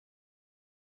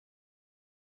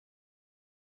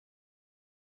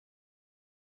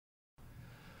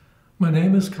My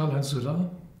name is Karl-Heinz Sylla.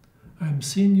 I'm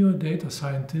Senior Data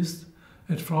Scientist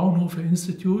at Fraunhofer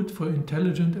Institute for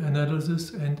Intelligent Analysis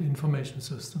and Information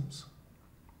Systems.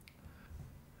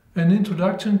 An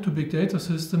introduction to big data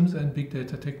systems and big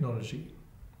data technology.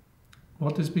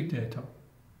 What is big data?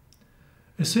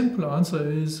 A simple answer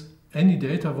is any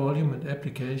data volume and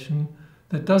application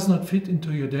that does not fit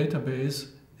into your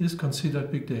database is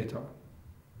considered big data.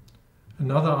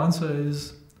 Another answer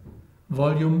is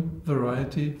volume,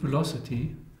 variety,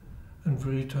 velocity, and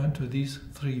we'll return to these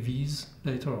 3 V's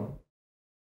later on.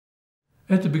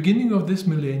 At the beginning of this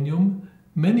millennium,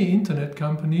 many internet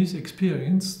companies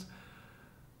experienced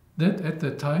that at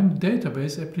that time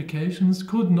database applications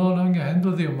could no longer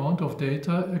handle the amount of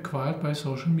data acquired by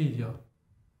social media.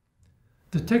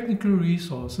 The technical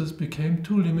resources became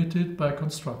too limited by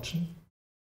construction.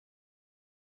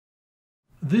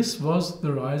 This was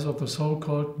the rise of the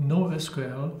so-called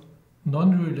NoSQL,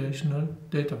 non-relational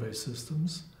database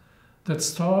systems that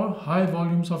store high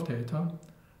volumes of data,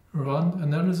 run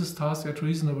analysis tasks at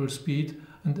reasonable speed,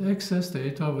 and access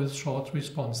data with short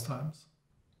response times.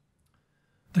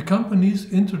 The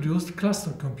companies introduced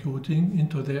cluster computing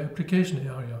into their application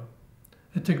area,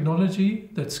 a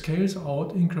technology that scales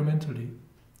out incrementally.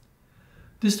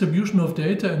 Distribution of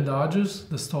data enlarges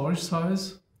the storage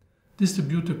size.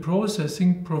 Distributed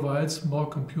processing provides more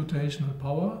computational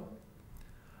power,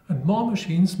 and more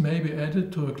machines may be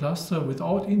added to a cluster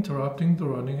without interrupting the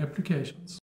running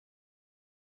applications.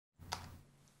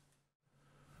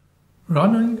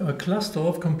 Running a cluster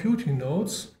of computing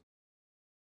nodes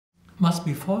must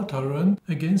be fault-tolerant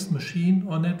against machine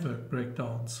or network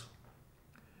breakdowns.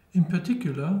 In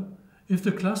particular, if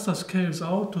the cluster scales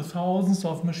out to thousands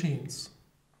of machines.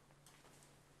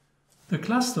 The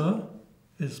cluster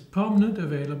is permanently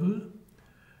available.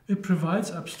 It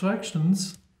provides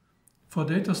abstractions for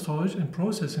data storage and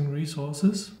processing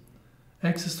resources.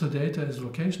 Access to data is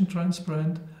location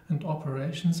transparent and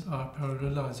operations are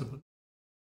parallelizable.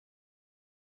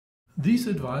 These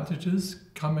advantages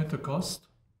come at a cost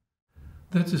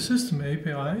that the system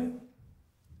API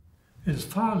is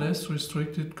far less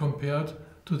restricted compared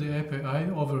to the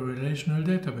API of a relational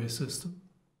database system.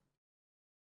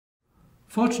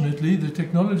 Fortunately, the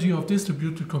technology of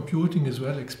distributed computing is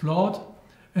well explored,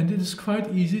 and it is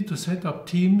quite easy to set up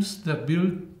teams that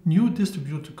build new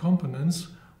distributed components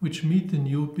which meet the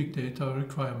new big data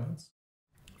requirements.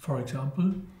 For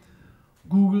example,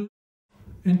 Google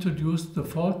introduced the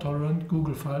fault-tolerant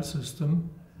Google file system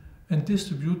and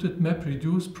distributed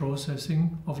MapReduce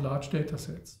processing of large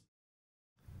datasets.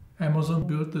 Amazon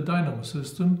built the Dynamo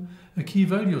system, a key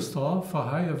value store for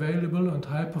high available and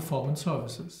high performance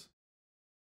services.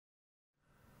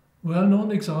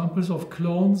 Well-known examples of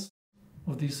clones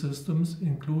of these systems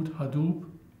include Hadoop,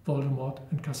 Voldemort,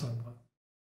 and Cassandra.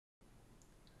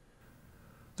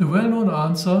 The well-known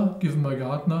answer given by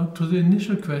Gartner to the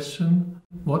initial question,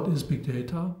 what is big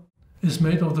data, is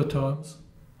made of the terms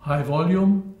high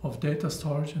volume of data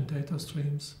storage and data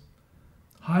streams,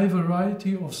 high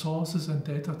variety of sources and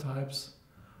data types,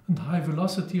 and high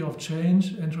velocity of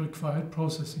change and required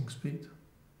processing speed.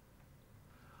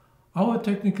 Our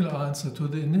technical answer to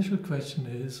the initial question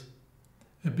is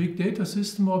a big data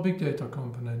system or big data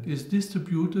component is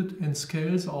distributed and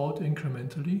scales out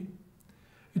incrementally.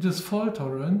 It is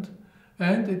fault-tolerant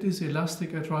and it is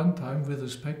elastic at runtime with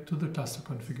respect to the cluster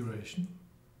configuration.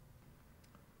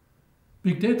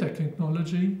 Big data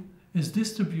technology is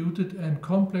distributed and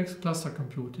complex cluster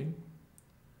computing.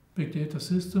 Big data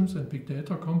systems and big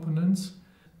data components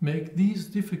make these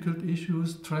difficult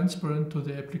issues transparent to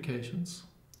the applications.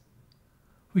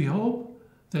 We hope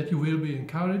that you will be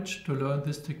encouraged to learn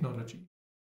this technology.